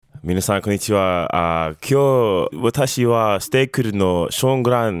皆さんこんにちは。今日私はステークルのショーン・グ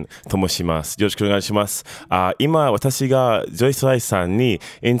ランと申します。よろしくお願いします。今私がジョイス・ライスさんに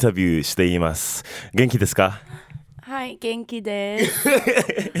インタビューしています。元気ですか？はい、元気です。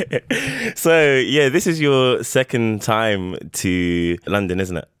So yeah, this is your second time to London,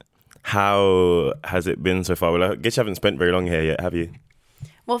 isn't it? How has it been so far? Well, I guess you haven't spent very long here yet, have you?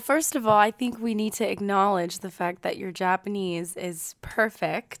 Well, first of all, I think we need to acknowledge the fact that your Japanese is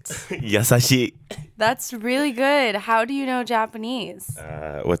perfect. 優しい。That's really good. How do you know Japanese?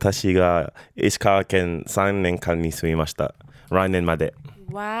 私が石川県3年間に住みました。来年まで。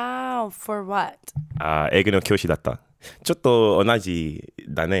Wow, for what? 英語の教師だった。ちょっと同じ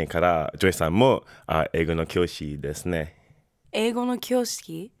だねから、ジョイさんも英語の教師ですね。英語の教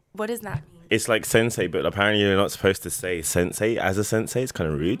師? What does that mean? It's like sensei, but apparently you're not supposed to say sensei as a sensei. It's kind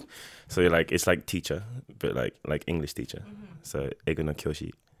of rude. So you're like, it's like teacher, but like English teacher. So 英語の教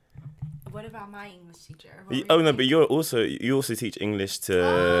師. What about my English teacher? Oh no, but you also teach English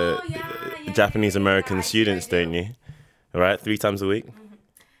to Japanese American students, don't you? Right, 3 times a week.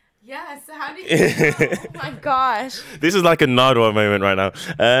 Yes, how do you know? Oh my gosh. This is like a Nardwar moment right now.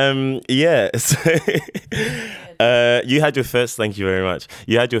 Yeah. So, you had your first. Thank you very much.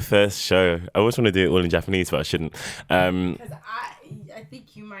 You had your first show. I always want to do it all in Japanese, but I shouldn't. Because I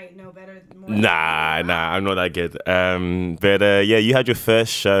think you might know better. Nah, I'm not that good. But yeah, you had your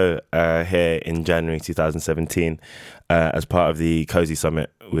first show here in January 2017 as part of the Cozy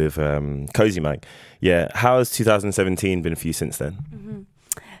Summit with Cozy Mag. Yeah, how has 2017 been for you since then?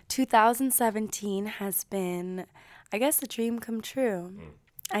 2017 has been, I guess, a dream come true.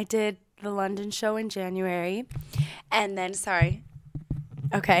 I did the London show in January, and then,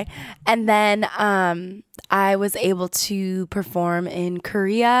 and then I was able to perform in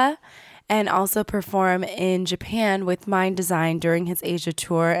Korea and also perform in Japan with Mind Design during his Asia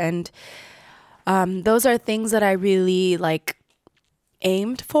tour, and those are things that I really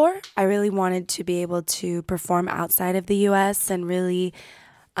aimed for. I really wanted to be able to perform outside of the US and really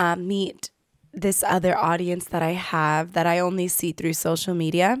meet this other audience that I have that I only see through social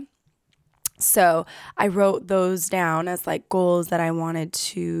media. So I wrote those down as goals that I wanted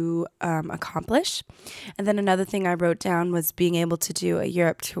to accomplish. And then another thing I wrote down was being able to do a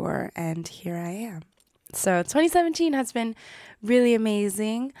Europe tour, and here I am. So 2017 has been really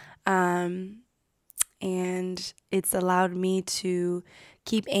amazing, and it's allowed me to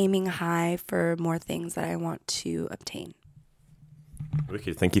keep aiming high for more things that I want to obtain.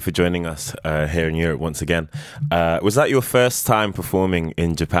 Wicked. Thank you for joining us here in Europe once again. Was that your first time performing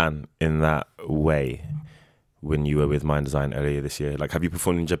in Japan in that way when you were with Mind Design earlier this year? Have you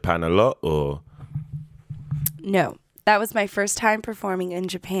performed in Japan a lot or? No, that was my first time performing in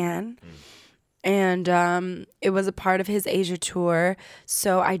Japan. And it was a part of his Asia tour.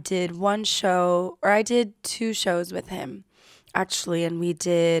 So I did I did 2 shows with him, actually. And we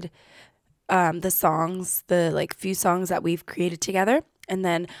did the songs, the few songs that we've created together. And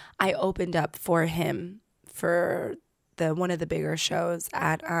then I opened up for him for one of the bigger shows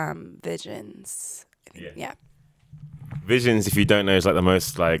at Visions. I think. Yeah. Visions, if you don't know, is the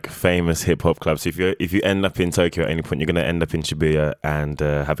most famous hip hop club. So if you end up in Tokyo at any point, you're gonna end up in Shibuya and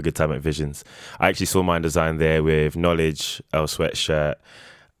have a good time at Visions. I actually saw Mind Design there with Knowledge, L Sweatshirt,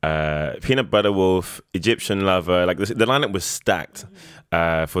 Peanut Butter Wolf, Egyptian Lover. The lineup was stacked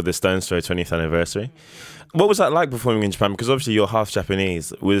for the Stones Throw 20th anniversary. What was that like performing in Japan? Because obviously you're half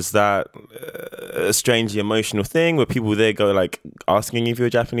Japanese. Was that a strangely emotional thing? Were people there asking if you were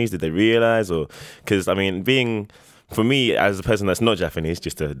Japanese? Did they realize? Or because for me, as a person that's not Japanese,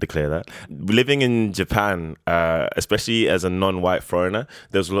 just to declare that, living in Japan, especially as a non-white foreigner,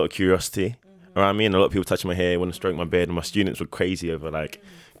 there was a lot of curiosity around me, and a lot of people touching my hair, want to stroke my beard, and my students were crazy over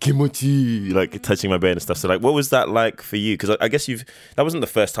kimochi, touching my beard and stuff. So what was that like for you? Because I guess that wasn't the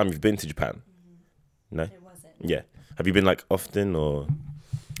first time you've been to Japan. No? It wasn't. Yeah. Have you been often or?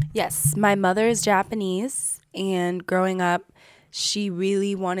 Yes, my mother is Japanese, and growing up, she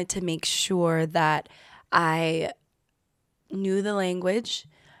really wanted to make sure that I knew the language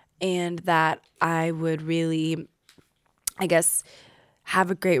and that I would really, I guess,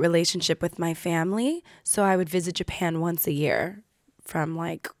 have a great relationship with my family. So I would visit Japan once a year from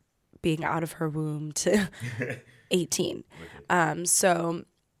being out of her womb to 18. So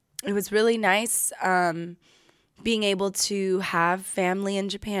it was really nice being able to have family in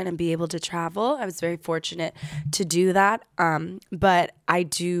Japan and be able to travel. I was very fortunate to do that. But I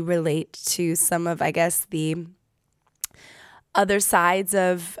do relate to some of, I guess, the other sides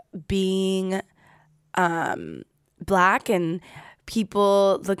of being Black and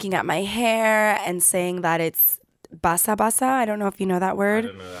people looking at my hair and saying that it's basa basa. I don't know if you know that word. I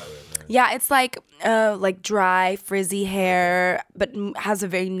don't know that word. No. Yeah, it's like dry, frizzy hair, but has a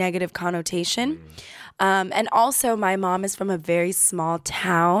very negative connotation. And also, my mom is from a very small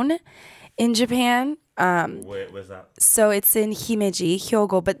town in Japan. Where's that? So it's in Himeji,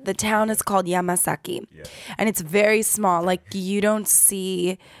 Hyogo, but the town is called Yamasaki. Yeah. And it's very small. Like, you don't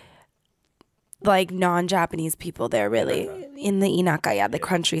see like non-Japanese people there really in the inaka, the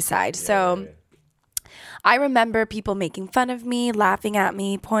countryside. So I remember people making fun of me, laughing at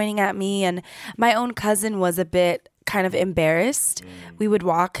me, pointing at me, and my own cousin was a bit kind of embarrassed. We would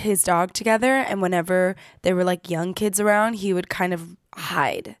walk his dog together, and whenever there were like young kids around, he would kind of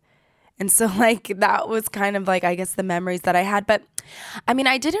hide. And so like that was kind of like, I guess, the memories that I had. But I mean,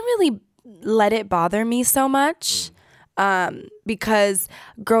 I didn't really let it bother me so much. Because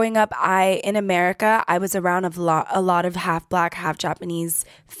growing up, in America, I was around a lot of half Black, half Japanese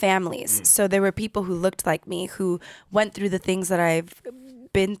families. So there were people who looked like me, who went through the things that I've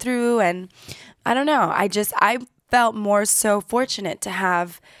been through. And I don't know, I felt more so fortunate to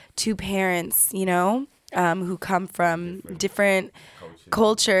have two parents, who come from different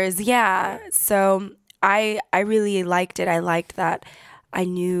cultures. Yeah. So I really liked it. I liked that I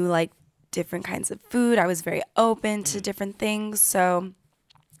knew like different kinds of food. I was very open to different things. So,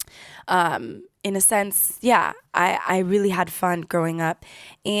 in a sense, yeah, I really had fun growing up.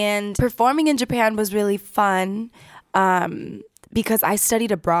 And performing in Japan was really fun because I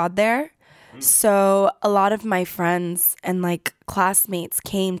studied abroad there. So a lot of my friends and like classmates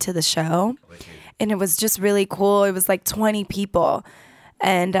came to the show. And it was just really cool. It was like 20 people.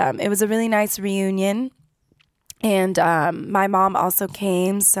 And it was a really nice reunion. And my mom also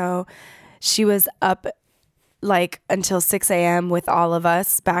came. So she was up like until 6 a.m. with all of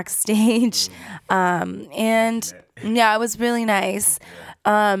us backstage. And yeah, it was really nice.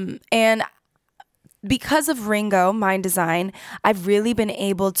 And because of Ringo, Mind Design, I've really been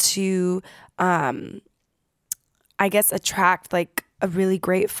able to, I guess, attract like a really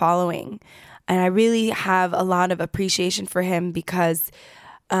great following. And I really have a lot of appreciation for him because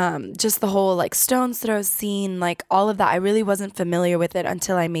just the whole like Stones Throw scene, like all of that, I really wasn't familiar with it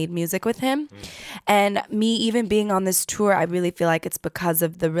until I made music with him. And me even being on this tour, I really feel like it's because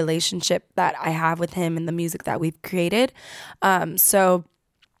of the relationship that I have with him and the music that we've created. So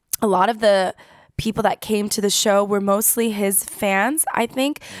a lot of the people that came to the show were mostly his fans, I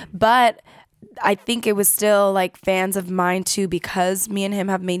think, but I think it was still like fans of mine too, because me and him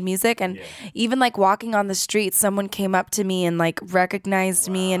have made music. And even like walking on the street, someone came up to me and like recognized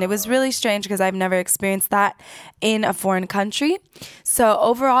me. And it was really strange because I've never experienced that in a foreign country. So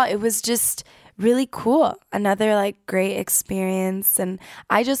overall, it was just really cool. Another like great experience. And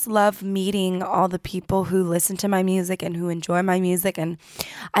I just love meeting all the people who listen to my music and who enjoy my music. And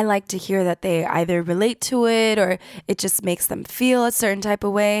I like to hear that they either relate to it or it just makes them feel a certain type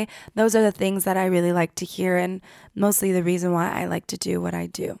of way. Those are the things that I really like to hear, and mostly the reason why I like to do what I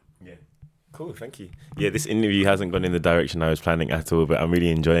do. Yeah. Cool, thank you. Yeah, this interview hasn't gone in the direction I was planning at all, but I'm really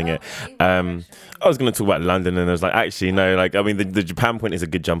enjoying it. I was going to talk about London, and I was like, actually, no, like, I mean, the Japan point is a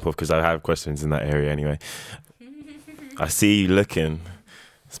good jump off because I have questions in that area anyway. I see you looking.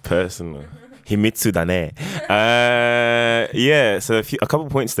 It's personal. Himitsu da ne. Yeah, so a couple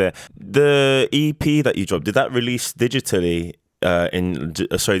points there. The EP that you dropped, did that release digitally?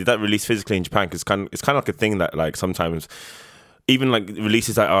 Did that release physically in Japan? Because it's kind of like a thing that like sometimes, even like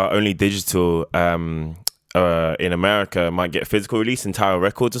releases that are only digital in America might get a physical release in Tower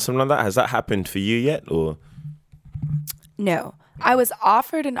Records or something like that. Has that happened for you yet, or? No. I was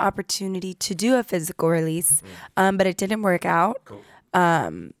offered an opportunity to do a physical release, but it didn't work out. Cool.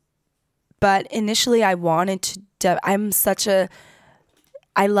 But initially I wanted to,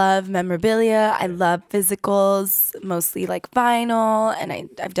 I love memorabilia. I love physicals, mostly like vinyl, and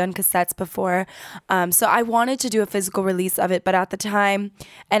I've done cassettes before. So I wanted to do a physical release of it, but at the time,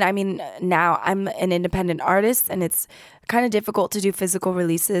 and I mean, now I'm an independent artist and it's kind of difficult to do physical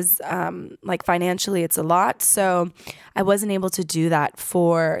releases. Like financially, it's a lot. So I wasn't able to do that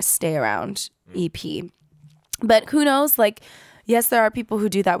for Stay Around EP. But who knows? Like, yes, there are people who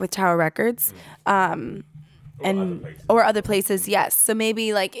do that with Tower Records. Or other places, yes. So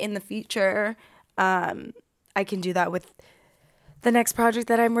maybe like in the future, I can do that with the next project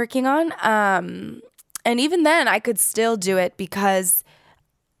that I'm working on. And even then, I could still do it because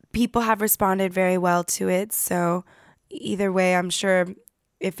people have responded very well to it. So either way, I'm sure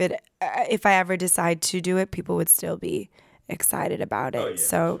if I ever decide to do it, people would still be excited about it.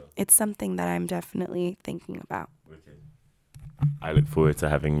 It's something that I'm definitely thinking about. I look forward to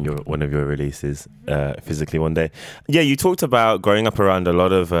having one of your releases physically one day. Yeah, you talked about growing up around a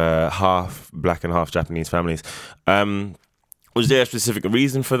lot of half black and half Japanese families. Was there a specific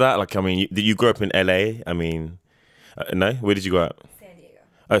reason for that? Like, I mean, did you grow up in LA? I mean, no? Where did you grow up? San Diego.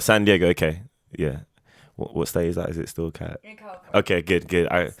 Oh, San Diego. Okay. Yeah. What state is that? Is it still Cal? In California. Okay, good.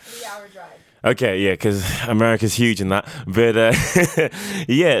 3-hour drive. Okay, yeah, because America's huge in that. But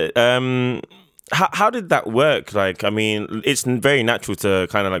yeah, how did that work? Like, I mean, it's very natural to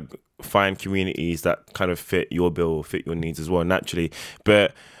kind of like find communities that kind of fit your bill, fit your needs as well, naturally.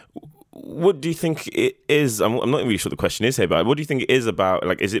 But what do you think it is? I'm not really sure what the question is here, but what do you think it is about?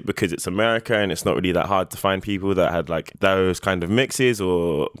 Like, is it because it's America and it's not really that hard to find people that had like those kind of mixes,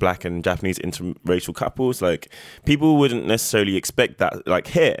 or black and Japanese interracial couples? Like, people wouldn't necessarily expect that, like,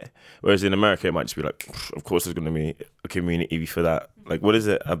 here. Whereas in America, it might just be like, of course, there's going to be a community for that. Like, what is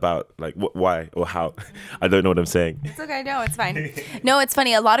it about? Like, why or how? I don't know what I'm saying. It's okay. No, it's fine. No, it's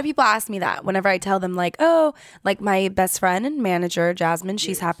funny. A lot of people ask me that whenever I tell them, like, oh, like my best friend and manager, Jasmine,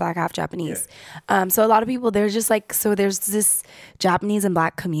 she's half black, half Japanese. Yeah. So a lot of people, they're just like, so there's this Japanese and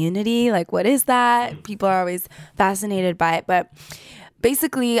black community. Like, what is that? People are always fascinated by it. But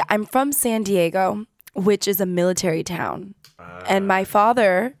basically, I'm from San Diego, which is a military town. And my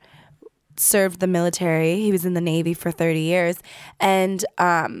father served the military. He was in the Navy for 30 years. And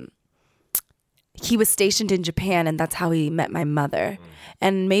he was stationed in Japan, and that's how he met my mother.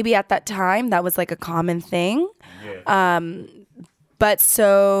 And maybe at that time, that was like a common thing. Yeah. But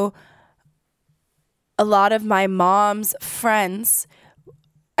so a lot of my mom's friends,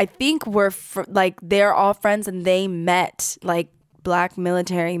 I think were like, they're all friends, and they met like black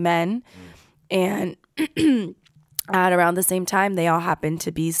military men. And at around the same time, they all happened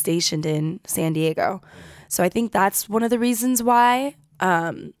to be stationed in San Diego. So I think that's one of the reasons why.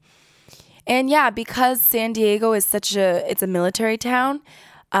 And yeah, because San Diego is it's a military town.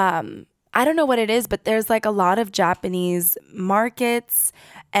 I don't know what it is, but there's like a lot of Japanese markets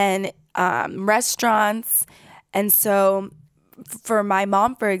and restaurants. And so for my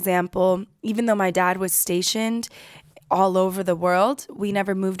mom, for example, even though my dad was stationed all over the world, we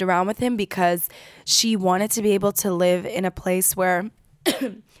never moved around with him because she wanted to be able to live in a place where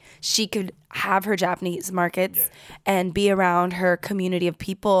she could have her Japanese markets and be around her community of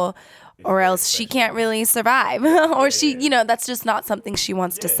people, or else she can't really survive. Or she, that's just not something she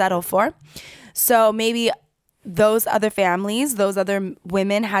wants to settle for. So maybe those other families, those other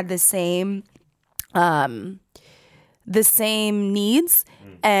women had the same needs,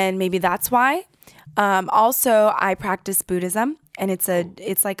 and maybe that's why. Also, I practice Buddhism, and it's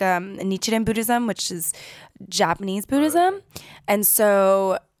like a Nichiren Buddhism, which is Japanese Buddhism. And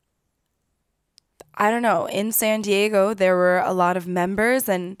so, I don't know, in San Diego, there were a lot of members,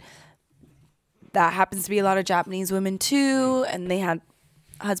 and that happens to be a lot of Japanese women too, and they had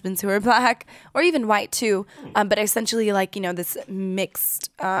husbands who were black or even white too, but essentially like, this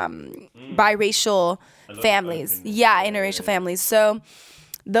mixed biracial families. Yeah, interracial families. So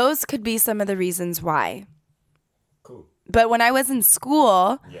those could be some of the reasons why. Cool. But when I was in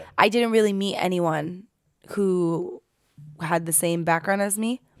school, I didn't really meet anyone who had the same background as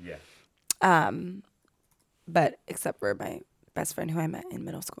me. Yeah. But except for my best friend who I met in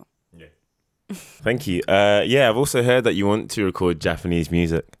middle school. Yeah. Thank you. Yeah, I've also heard that you want to record Japanese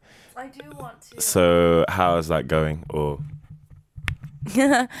music. I do want to. So how's that going? Or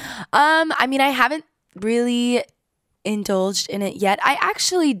I mean, I haven't really indulged in it yet. I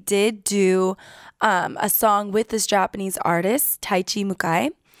actually did do a song with this Japanese artist, Taichi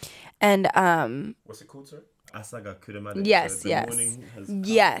Mukai. And what's it called, sir? Asaga Kurumade. Yes, so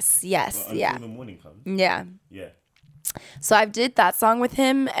yes. Yes, well, yeah. Until the morning comes. Yeah. Yeah. So I did that song with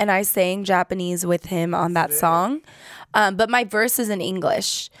him, and I sang Japanese with him on that song. But my verse is in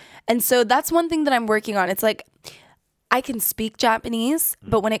English. And so that's one thing that I'm working on. It's like, I can speak Japanese,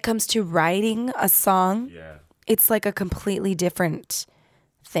 but when it comes to writing a song, it's like a completely different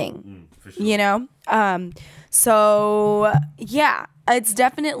thing, for sure. So yeah, it's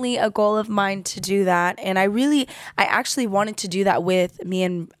definitely a goal of mine to do that. And I actually wanted to do that with me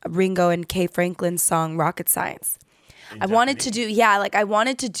and Ringo and Kay Franklin's song Rocket Science. I wanted to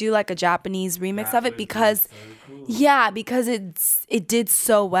do like a Japanese remix of it because, because it did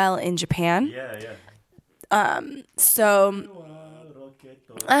so well in Japan. So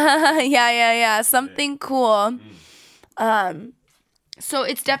something cool. So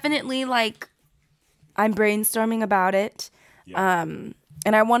it's definitely like I'm brainstorming about it. And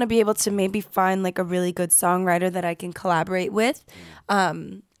I want to be able to maybe find like a really good songwriter that I can collaborate with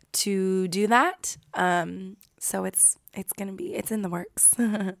to do that. So it's in the works.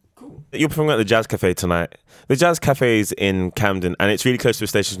 You're performing at the Jazz Cafe tonight. The Jazz Cafe is in Camden, and it's really close to a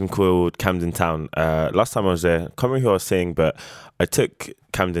station called Camden Town. Last time I was there, I can't remember who I was seeing, but I took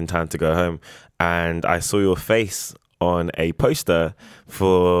Camden Town to go home, and I saw your face on a poster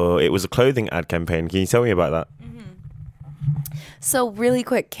it was a clothing ad campaign. Can you tell me about that? So really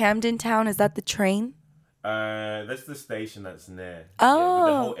quick, Camden Town, is that the train? That's the station that's near. Oh. Yeah, but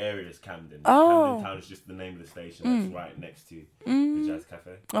the whole area is Camden. Oh. Camden Town is just the name of the station that's right next to the Jazz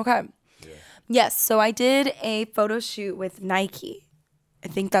Cafe. Okay. Yeah. Yes, so I did a photo shoot with Nike. I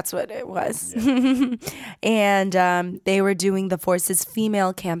think that's what it was. Yeah. And they were doing the Forces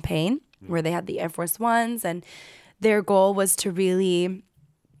Female campaign where they had the Air Force Ones, and their goal was to really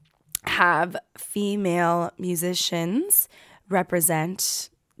have female musicians represent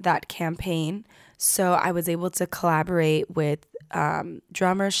that campaign. So I was able to collaborate with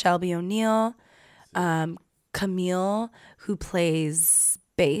drummer Shelby O'Neill, Camille, who plays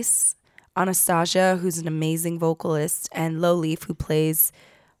bass, Anastasia, who's an amazing vocalist, and Low Leaf, who plays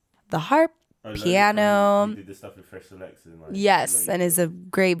the harp, piano. You did the stuff with Fresh Selects and yes, and is a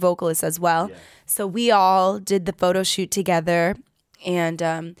great vocalist as well. Yeah. So we all did the photo shoot together,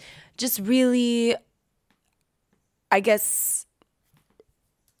 and just really, I guess,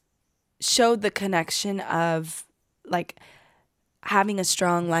 showed the connection of like having a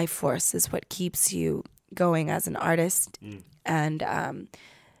strong life force is what keeps you going as an artist. And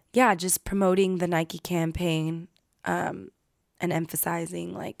just promoting the Nike campaign and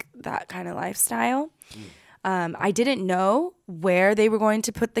emphasizing like that kind of lifestyle. I didn't know where they were going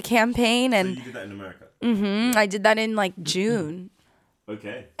to put the campaign, and so you did that in America? I did that in like June.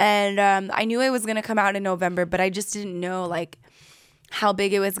 Okay. And I knew it was gonna come out in November, but I just didn't know like how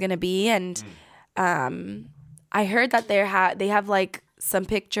big it was gonna be. And I heard that they have like some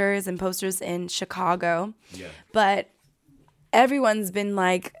pictures and posters in Chicago. Yeah. But everyone's been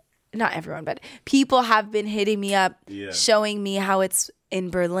like, not everyone, but people have been hitting me up, showing me how it's in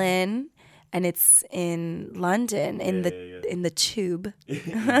Berlin and it's in London in the tube.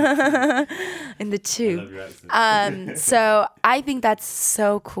 In the tube. I love your accent. So I think that's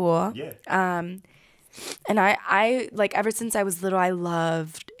so cool. Yeah. And I like ever since I was little, I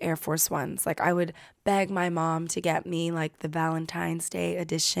loved Air Force Ones. Like I would beg my mom to get me like the Valentine's Day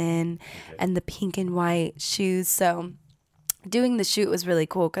edition and the pink and white shoes. So doing the shoot was really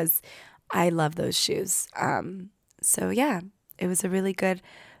cool because I love those shoes. So yeah, it was a really good,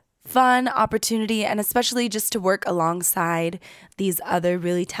 fun opportunity, and especially just to work alongside these other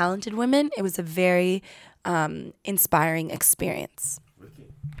really talented women. It was a very inspiring experience.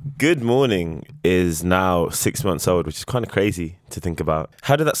 Good Morning is now 6 months old, which is kind of crazy to think about.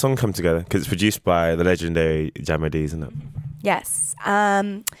 How did that song come together? Because it's produced by the legendary Jammer D, isn't it? Yes.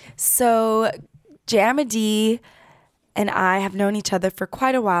 So Jammer D and I have known each other for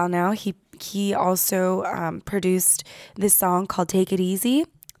quite a while now. He also produced this song called Take It Easy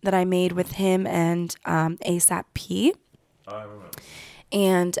that I made with him and ASAP P. Oh, I remember.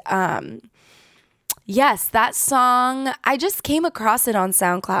 And yes, that song, I just came across it on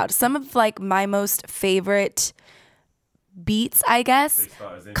SoundCloud. Some of like my most favorite beats, I guess,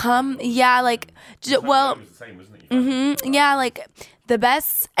 come, yeah, like, well, It was the same, wasn't it? yeah, like the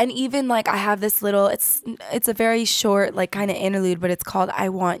best, and even like I have this little, it's a very short like kind of interlude, but it's called I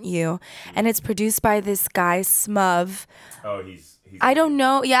Want You, and it's produced by this guy Smuv. Oh, he's I don't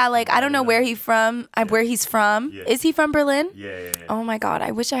know, yeah, like I don't know where he's from. Yeah. Is he from Berlin? Yeah. Oh my God,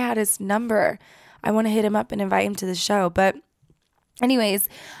 I wish I had his number. I want to hit him up and invite him to the show. But anyways,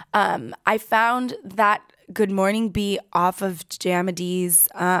 I found that Good Morning beat off of Jammer D's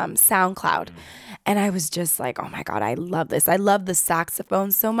SoundCloud. And I was just like, oh my God, I love this. I love the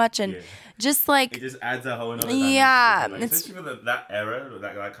saxophone so much. And just like, it just adds a whole another yeah, dynamic, like, especially for that era,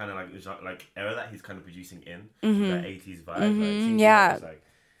 that kind of like era that he's kind of producing in that 80s vibe. Yeah.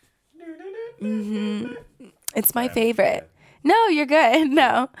 It's my favorite. No, you're good.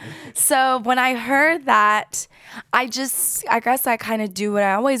 No. So when I heard that, I guess I kind of do what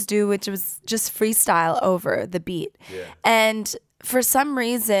I always do, which was just freestyle over the beat. Yeah. And for some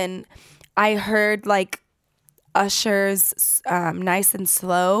reason, I heard like Usher's Nice and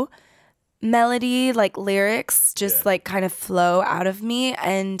Slow melody, like lyrics, just like kind of flow out of me.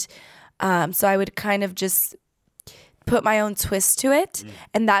 And so I would kind of just put my own twist to it.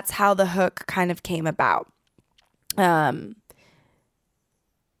 And that's how the hook kind of came about.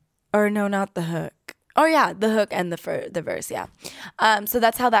 Or no, not the hook. Oh yeah, the hook and the verse, yeah. So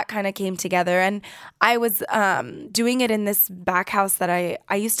that's how that kind of came together. And I was doing it in this back house that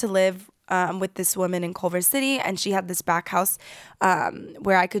I used to live with this woman in Culver City, and she had this back house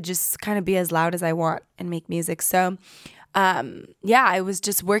where I could just kind of be as loud as I want and make music. So I was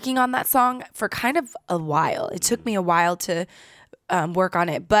just working on that song for kind of a while. It took me a while to work on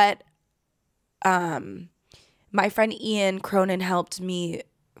it, but my friend Ian Cronin helped me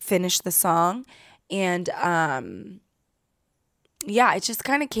finish the song, and it just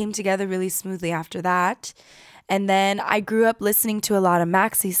kind of came together really smoothly after that. And then I grew up listening to a lot of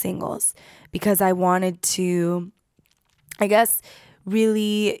maxi singles because I wanted to, I guess,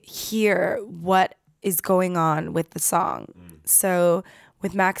 really hear what is going on with the song. So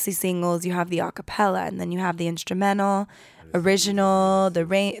with maxi singles, you have the a cappella, and then you have the instrumental, original, the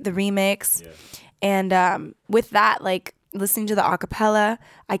remix. Yeah. And with that, like listening to the a cappella,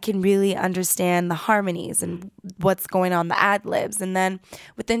 I can really understand the harmonies and what's going on, the ad libs. And then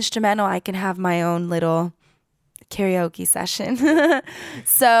with the instrumental, I can have my own little karaoke session.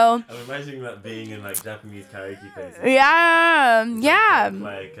 So I'm imagining that being in like Japanese karaoke places. yeah.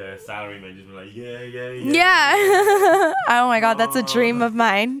 Like salaryman just be like, yeah. Yeah. Oh my God, that's a dream of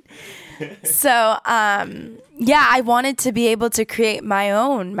mine. So, I wanted to be able to create my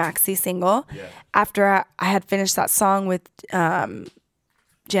own maxi single after I had finished that song with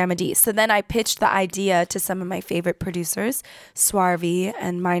Jamadi. So then I pitched the idea to some of my favorite producers, Swarvy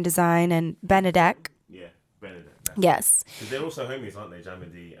and Mind Design and Benedek. Yeah, Benedict. Yes. Because they're also homies, aren't they?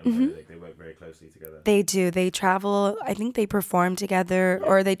 Jamadi and Benedict. They work very closely together. They do. They travel. I think they perform together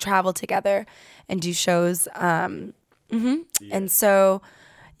or they travel together and do shows. And so,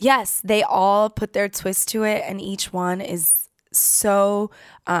 yes, they all put their twist to it, and each one is so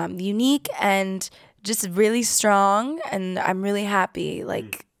unique and just really strong. And I'm really happy,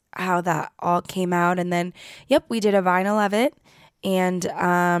 like how that all came out. And then, we did a vinyl of it,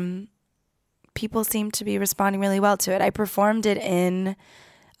 and people seem to be responding really well to it. I performed it in.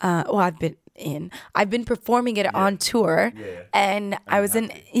 I've been performing it on tour, and I was in.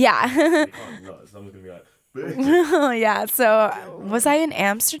 Someone's gonna be like. Yeah. So was I in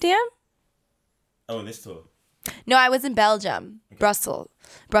Amsterdam? Oh, on this tour. No, I was in Belgium, Brussels.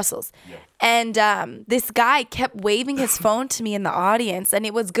 Yeah. And this guy kept waving his phone to me in the audience, and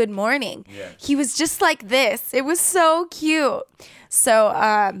it was Good Morning. Yeah. He was just like this. It was so cute. So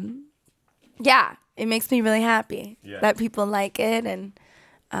it makes me really happy that people like it, and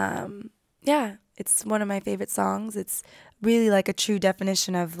it's one of my favorite songs. It's really like a true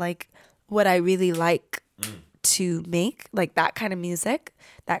definition of like what I really like to make, like that kind of music,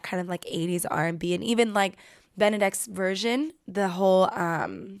 that kind of like 80s R&B, and even like Benedict's version, the whole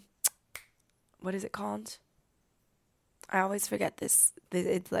what is it called? I always forget this.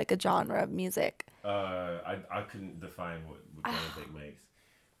 It's like a genre of music. I couldn't define what Benedict makes.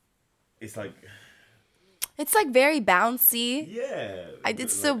 It's like very bouncy. Yeah.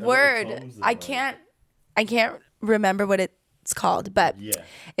 It's the word. I can't remember what it's called, but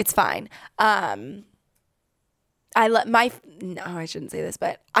it's fine. I shouldn't say this,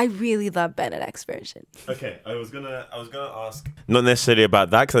 but I really love Benedict's version. Okay, I was gonna ask, not necessarily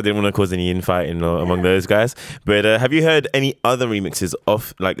about that because I didn't want to cause any infighting among those guys. But have you heard any other remixes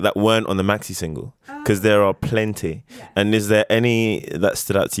of like that weren't on the maxi single? Because there are plenty. Yes. And is there any that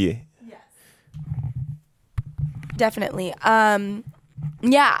stood out to you? Yes, definitely.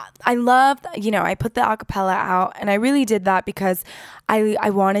 I loved, I put the acapella out, and I really did that because I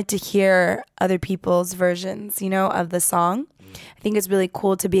wanted to hear other people's versions, of the song. I think it's really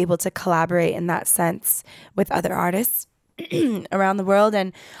cool to be able to collaborate in that sense with other artists around the world.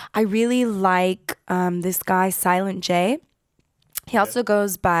 And I really like this guy, Silent J. He also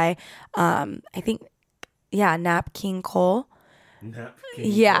goes by, Nap King Cole. Nap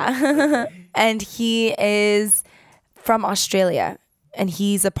King Cole. And he is from Australia. And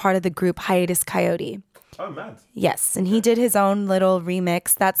he's a part of the group Hiatus Coyote. Oh, mad. Yes, and he did his own little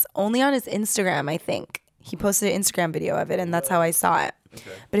remix that's only on his Instagram, I think. He posted an Instagram video of it, and that's how I saw it.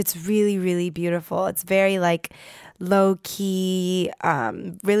 Okay. But it's really, really beautiful. It's very, like, low-key,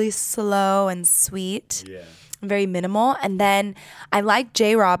 really slow and sweet. Yeah. Very minimal. And then I like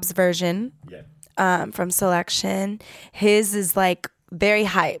J-Rob's version from Selection. His is, like, very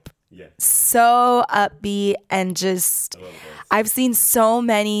hype. Yeah. So upbeat and just I've seen so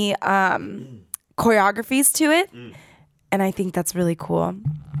many choreographies to it, and I think that's really cool.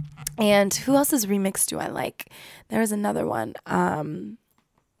 And who else's remix do I like? There's another one.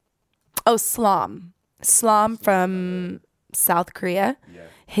 Slom from South Korea. Yeah.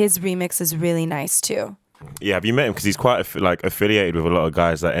 His remix is really nice too. Yeah, have you met him? Because he's quite affiliated with a lot of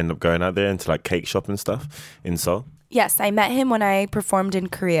guys that end up going out there into like cake shop and stuff in Seoul. Yes, I met him when I performed in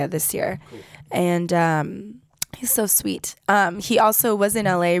Korea this year. Cool. And He's so sweet. He also was in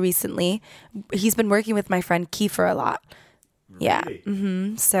LA recently. He's been working with my friend Kiefer a lot. Yeah.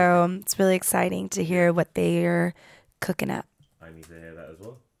 Really? So it's really exciting to hear what they're cooking up. I need to hear that as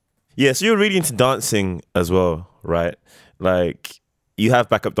well. Yeah, so you're really into dancing as well, right? Like you have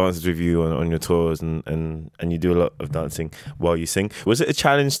backup dancers with you on your tours and you do a lot of dancing while you sing. Was it a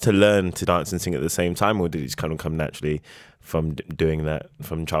challenge to learn to dance and sing at the same time, or did it just kind of come naturally from doing that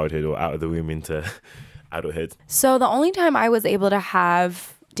from childhood or out of the womb into adulthood? So the only time I was able to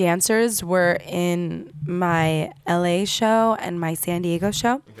have dancers were in my LA show and my San Diego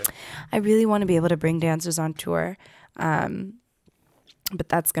show. Okay. I really want to be able to bring dancers on tour. But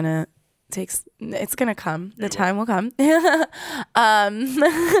that's gonna it's gonna come. The time will come.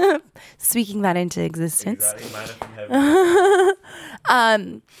 Speaking that into existence.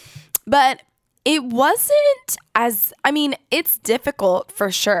 But it wasn't as, I mean, it's difficult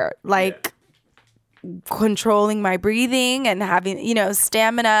for sure. Like controlling my breathing and having,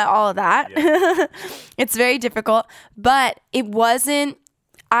 stamina, all of that. Yeah. It's very difficult, but it wasn't,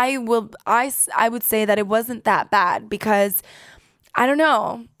 I would say that it wasn't that bad because I don't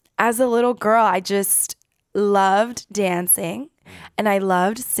know, as a little girl, I just loved dancing and I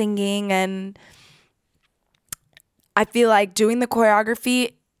loved singing, and I feel like doing the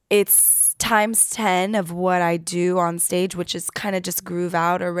choreography, it's times 10 of what I do on stage, which is kind of just groove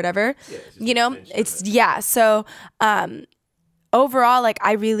out or whatever. Yeah, So overall, like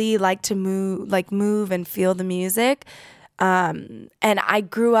I really like to move and feel the music. And I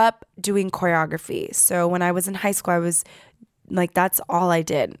grew up doing choreography. So when I was in high school, I was like, that's all I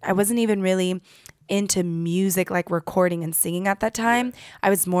did. I wasn't even really into music, like recording and singing at that time. Yeah. I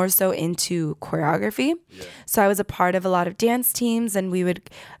was more so into choreography. Yeah. So I was a part of a lot of dance teams and we would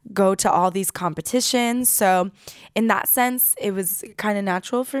go to all these competitions. So in that sense, it was kind of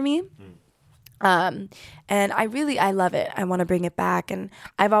natural for me. And I love it. I want to bring it back. And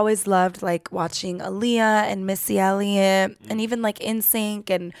I've always loved like watching Aaliyah and Missy Elliott and even like NSYNC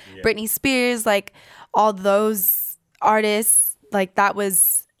and Britney Spears, like all those artists, like that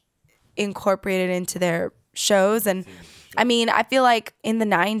was incorporated into their shows. And I mean, I feel like in the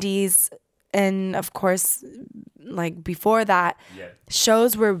 90s and of course like before that,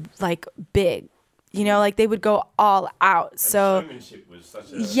 shows were like big. Like they would go all out. So showmanship was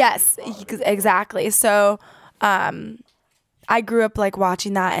such a yes, exactly. So I grew up like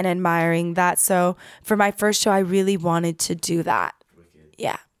watching that and admiring that. So for my first show, I really wanted to do that. Wicked.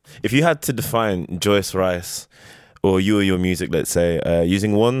 Yeah. If you had to define Joyce Wrice or you or your music, let's say,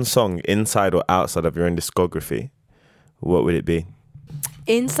 using one song inside or outside of your own discography, what would it be?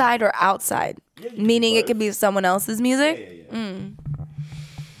 Inside or outside? Meaning it could be someone else's music? Yeah.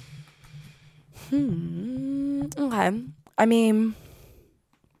 Okay. I mean,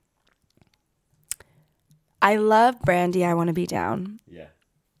 I love Brandy, I Want to Be Down. Yeah.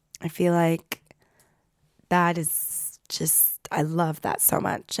 I feel like that is just, I love that so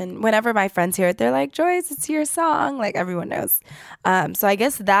much. And whenever my friends hear it, they're like, Joyce, it's your song. Like everyone knows. So I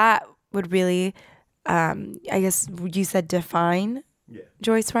guess that would really, I guess you said define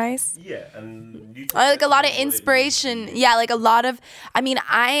Joyce Wrice. Yeah. And you like a lot of inspiration. Yeah. Like a lot of, I mean,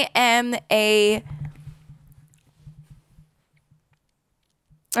 I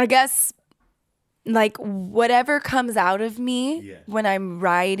guess like whatever comes out of me when I'm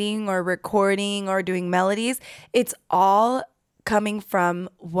writing or recording or doing melodies, it's all coming from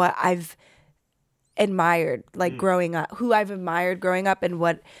what I've admired, like growing up, who I've admired growing up and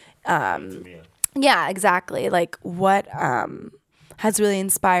what, yeah, exactly. Like what, has really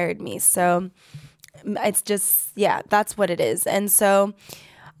inspired me. So it's just, that's what it is. And so,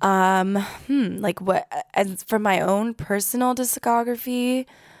 like what, as for my own personal discography,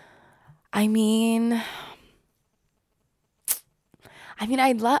 I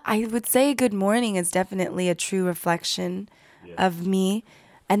would say Good Morning is definitely a true reflection of me.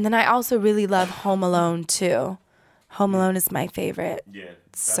 And then I also really love Home Alone too. Home Alone is my favorite. Yeah.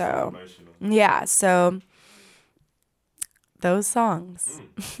 So, yeah. So those songs.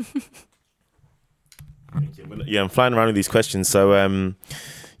 Yeah, I'm flying around with these questions. So,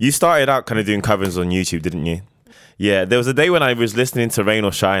 you started out kind of doing covers on YouTube, didn't you? Yeah, there was a day when I was listening to Rain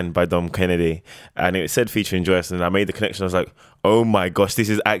or Shine by Dom Kennedy and it said featuring Joyce, and I made the connection. I was like, oh my gosh, this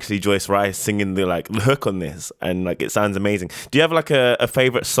is actually Joyce Wrice singing the hook on this, and like it sounds amazing. Do you have like a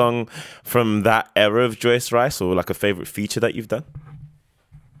favorite song from that era of Joyce Wrice, or like a favorite feature that you've done?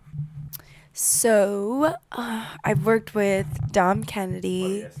 So, I've worked with Dom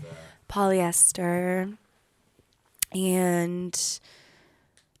Kennedy, Polyester, and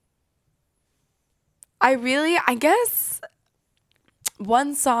I guess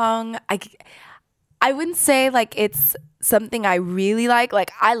one song, I wouldn't say like it's something I really like.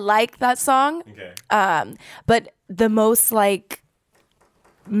 Like I like that song. Okay. But the most like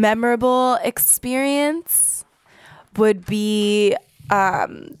memorable experience would be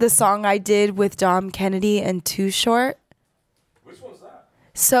the song I did with Dom Kennedy and Too Short. Which one's that?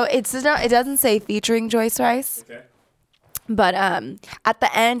 So it doesn't say featuring Joyce Rice. Okay. But at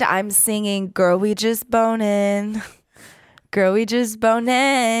the end, I'm singing "Girl, We Just Bonin'." Girl, we just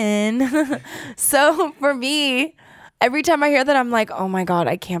bonin'. So for me, every time I hear that, I'm like, oh my God,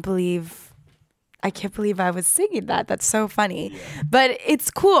 I can't believe I was singing that. That's so funny. Yeah. But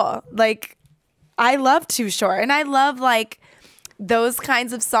it's cool. Like, I love Too Short, and I love like those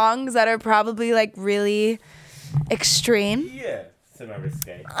kinds of songs that are probably like really extreme. Yeah.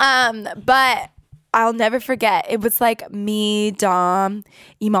 Semi-risque. But I'll never forget. It was like me, Dom,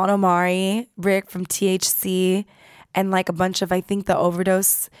 Iman Omari, Rick from THC, and like a bunch of, I think, the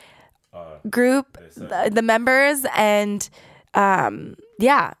Overdose group, the members. And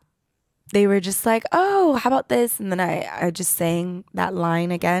yeah, they were just like, oh, how about this? And then I just sang that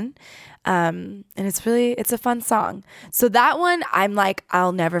line again. And it's a fun song. So that one, I'm like,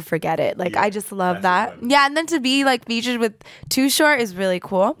 I'll never forget it. Like, Yeah, I just love that's that. Yeah. And then to be like featured with Too Short is really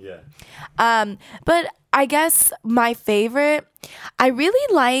cool. Yeah. But I guess my favorite, I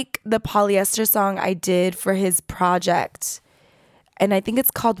really like the Polyester song I did for his project. And I think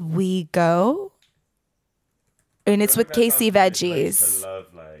it's called We Go. And it's with Casey Veggies. I love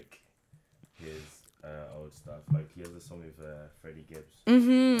like his old stuff. Like he has a song with Freddie Gibbs.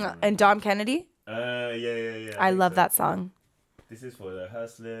 And Dom Kennedy. Yeah. I love that song. This is for the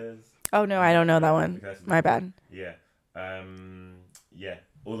Hustlers. Oh no, I don't know that one. My bad. Yeah. Yeah.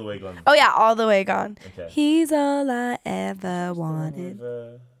 All the Way Gone. Oh yeah, All the Way Gone. Okay. He's all I ever wanted.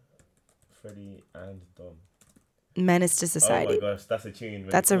 With, Freddie and Dom. Menace to Society. Oh my gosh, that's a tune.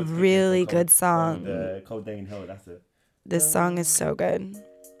 That's a really good song. Cold Day in Hell, that's it. This song is so good.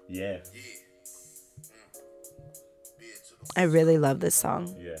 Yeah. I really love this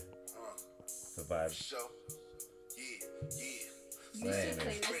song. Yeah. It's a vibe. You used to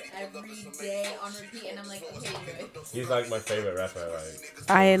play this every day on repeat, and I'm like, okay, good. He's like my favorite rapper. Like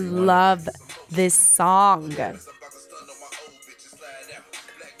I love this song.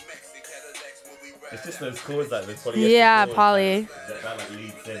 it's just those chords that the polyester Yeah, chords, Polly. That like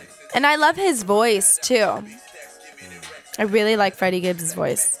lead synth. And I love his voice too. I really like Freddie Gibbs'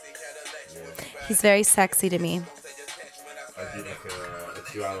 voice. He's very sexy to me. I did like a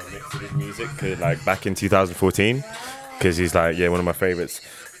 2-hour mix of his music like back in 2014 because he's like one of my favorites.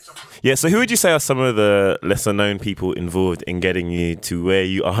 Yeah, so who would you say are some of the lesser known people involved in getting you to where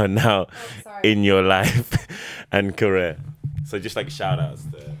you are now in your life and career? So just like shout outs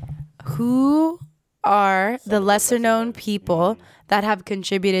there. Who are the lesser known people that have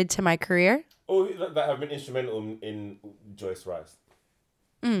contributed to my career? Or that have been instrumental in Joyce Rice.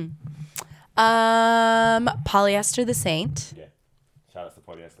 Polyester the Saint, Yeah. Shout out to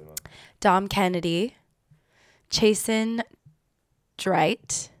Polyester, man. Dom Kennedy, Chasen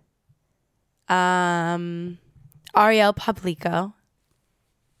Drite, Ariel Publico,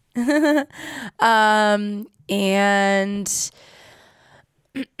 and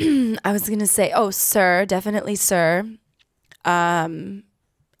I was gonna say, Sir, definitely Sir, and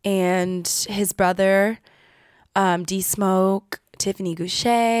his brother, D Smoke, Tiffany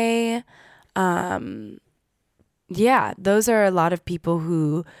Goucher. Yeah, those are a lot of people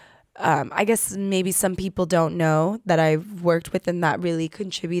who I guess maybe some people don't know that I've worked with and that really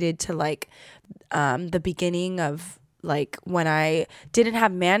contributed to like the beginning of like when I didn't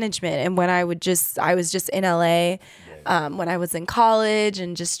have management and when I was just in LA when I was in college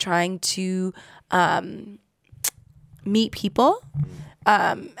and just trying to meet people.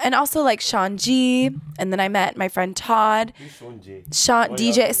 And also like Sean G, and then I met my friend Todd. Who's Sean G? Sean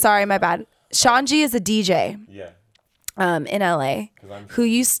DJ, sorry, my bad. Sean G is a DJ. Yeah. In LA, who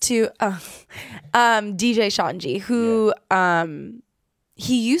used to DJ Sean G, who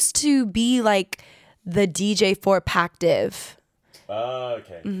he used to be like the DJ for Pactive. Oh,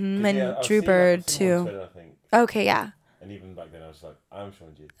 okay. And Drew Bird too. Twitter, I think. Okay, yeah. And even back then, I was like, I'm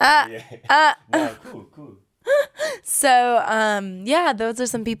Sean G. No, cool. So yeah, those are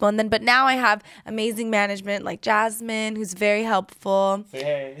some people, and then but now I have amazing management like Jasmine, who's very helpful. Say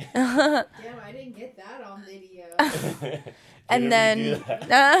hey. Damn, I didn't get that on video. And then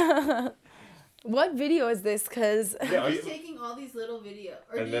what video is this? Cause I'm just taking all these little videos.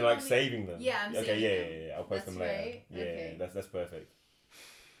 And then like saving them. Yeah, I'm okay, saving them. yeah. I'll post That's them later. right? Yeah, Okay. that's perfect.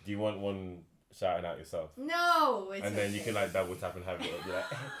 Do you want one shouting out yourself? No, it's And then okay. you can like double tap and have it. Be like,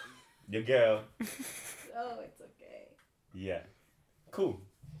 your girl. Oh, it's okay. Yeah. Cool.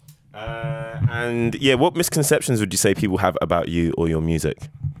 And yeah, what misconceptions would you say people have about you or your music?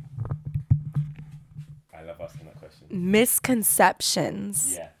 I love asking that question.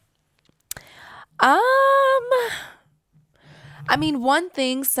 Misconceptions. Yeah. I mean, one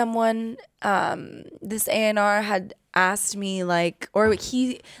thing someone, this A&R had asked me, like, or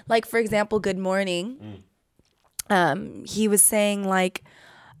he, like, for example, Good Morning, he was saying, like,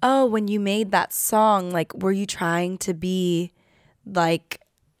 oh, when you made that song, like, were you trying to be, like,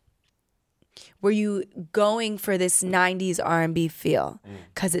 were you going for this 90s R&B feel?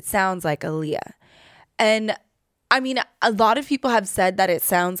 Because it sounds like Aaliyah. And I mean, a lot of people have said that it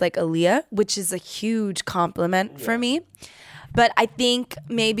sounds like Aaliyah, which is a huge compliment for me. But I think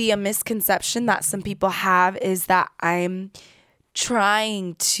maybe a misconception that some people have is that I'm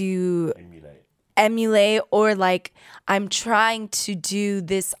trying to emulate or like I'm trying to do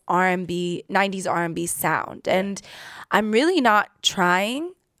this R&B, 90s R&B sound. And I'm really not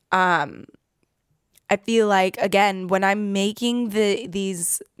trying. I feel like, again, when I'm making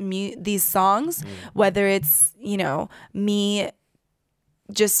these songs, whether it's, you know, me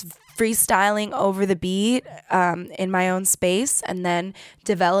just freestyling over the beat in my own space and then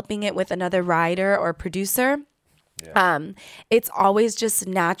developing it with another writer or producer, it's always just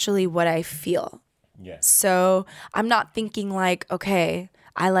naturally what I feel. So I'm not thinking like, okay,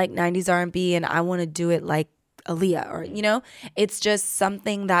 I like 90s R&B and I want to do it like Aaliyah, or, you know, it's just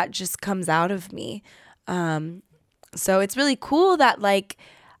something that just comes out of me. So it's really cool that like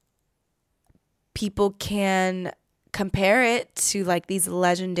people can compare it to like these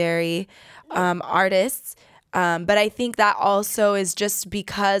legendary artists. But I think that also is just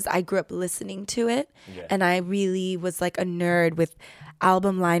because I grew up listening to it and I really was like a nerd with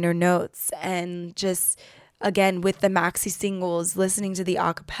album liner notes and just, again, with the maxi singles, listening to the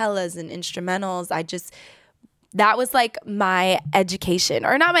acapellas and instrumentals. That was like my education,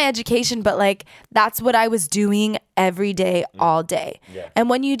 or not my education, but like that's what I was doing every day, all day. And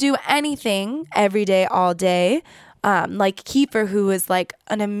when you do anything every day, all day, like Kiefer, who is like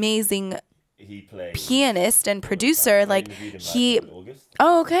an amazing pianist and producer, like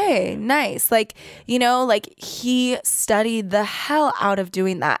okay, nice. Like, you know, like he studied the hell out of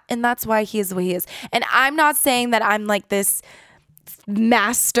doing that. And that's why he is the way he is. And I'm not saying that I'm like this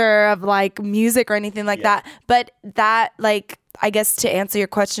master of like music or anything like that, but that, like, I guess to answer your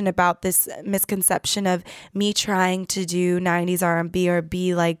question about this misconception of me trying to do 90s R&B or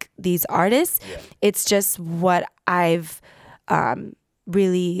be like these artists, it's just what I've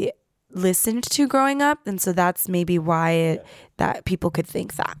really listened to growing up, and so that's maybe why that people could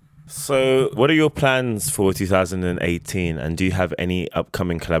think that. So what are your plans for 2018, and do you have any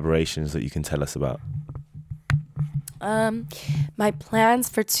upcoming collaborations that you can tell us about? My plans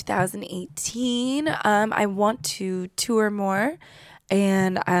for 2018, I want to tour more,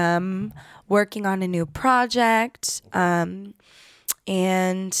 and I'm working on a new project, and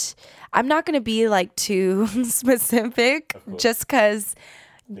I'm not going to be like too specific just because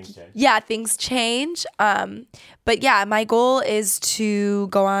things change. But yeah, my goal is to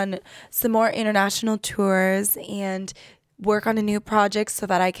go on some more international tours and work on a new project so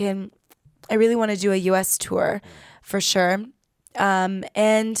that I really want to do a US tour for sure.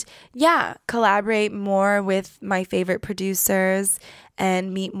 And yeah, collaborate more with my favorite producers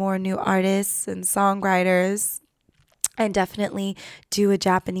and meet more new artists and songwriters, and definitely do a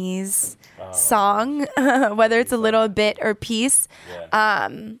Japanese song, whether it's a little bit or piece.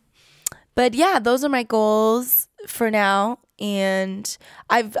 But yeah, those are my goals for now. And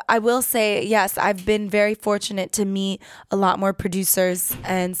I will say, yes, I've been very fortunate to meet a lot more producers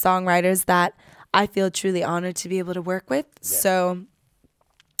and songwriters that I feel truly honored to be able to work with. So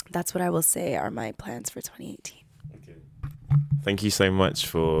that's what I will say are my plans for 2018. Thank you so much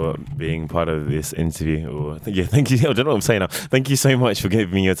for being part of this interview. Thank you. I don't know what I'm saying now. Thank you so much for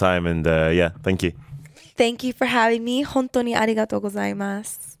giving me your time, and thank you. Thank you for having me. 本当にありがとうございま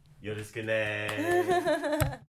す。よろしくね